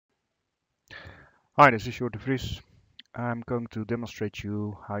Hi, this is Jort de Vries. I'm going to demonstrate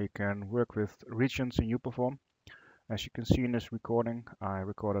you how you can work with regions in uPerform. As you can see in this recording, I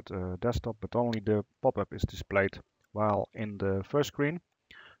recorded a desktop, but only the pop-up is displayed. While in the first screen,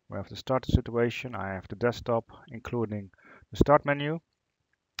 we have the start situation, I have the desktop, including the start menu.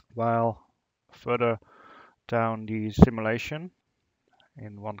 While further down the simulation,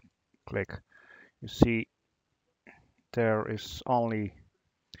 in one click, you see there is only,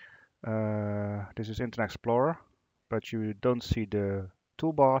 this is Internet Explorer, but you don't see the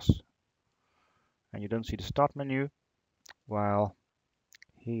toolbars and you don't see the start menu, while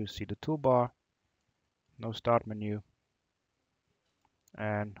here you see the toolbar, no start menu,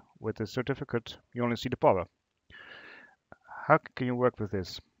 and with the certificate you only see the pop-up. How can you work with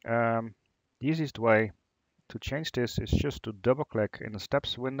this? The easiest way to change this is just to double click in the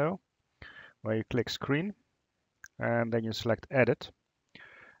steps window where you click screen and then you select edit,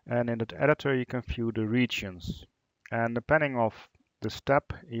 and in that editor you can view the regions, and depending of the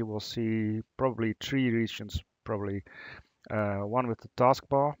step you will see probably three regions, probably one with the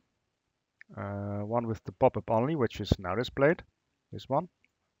taskbar, one with the pop-up only, which is now displayed, this one.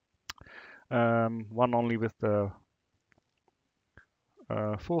 One only with the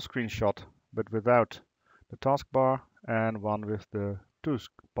full screenshot, but without the taskbar, and one with the two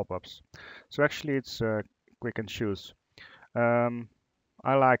pop-ups. So actually it's quick and choose.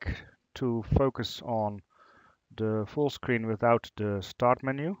 I like to focus on the full screen without the start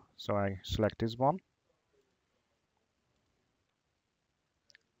menu, so I select this one.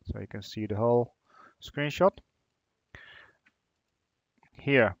 So you can see the whole screenshot.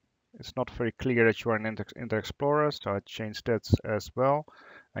 Here it's not very clear that you are in Internet Explorer, so I change that as well.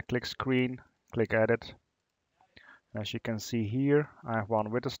 I click screen, click edit. As you can see here, I have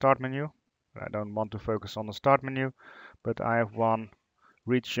one with the start menu. I don't want to focus on the start menu, but I have one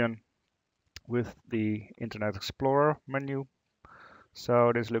region with the Internet Explorer menu.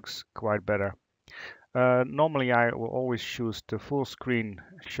 So this looks quite better. Normally I will always choose the full screen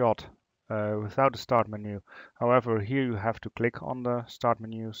shot without the start menu. However, here you have to click on the start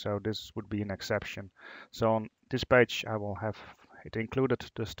menu, so this would be an exception. So on this page I will have it included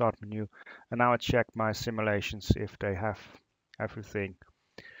the start menu, and now I check my simulations if they have everything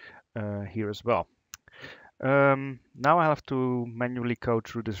here as well. Now I have to manually go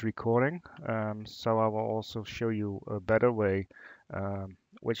through this recording, so I will also show you a better way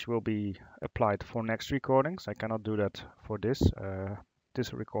which will be applied for next recordings. I cannot do that for this.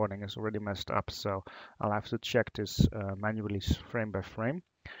 This recording is already messed up, so I'll have to check this manually frame by frame.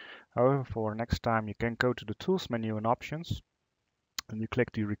 However, for next time you can go to the Tools menu and Options, and you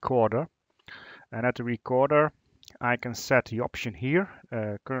click the Recorder. And at the Recorder, I can set the option here.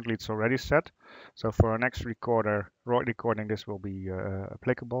 Currently it's already set. So for our next recording, this will be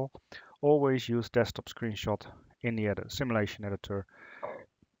applicable. Always use desktop screenshot in the simulation editor.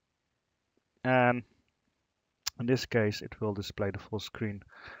 And in this case, it will display the full screen.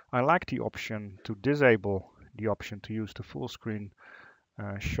 I like the option to disable the option to use the full screen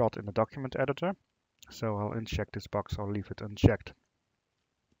shot in the document editor. So I'll uncheck this box, I'll leave it unchecked.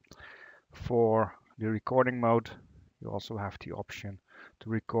 For the recording mode, you also have the option to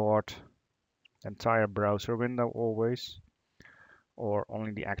record the entire browser window always, or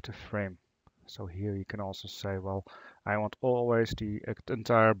only the active frame. So here you can also say, well, I want always the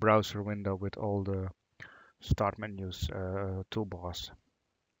entire browser window with all the start menus, toolbars.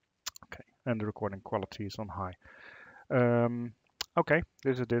 Okay, and the recording quality is on high. Okay,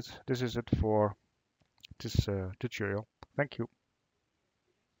 this is it for this tutorial. Thank you.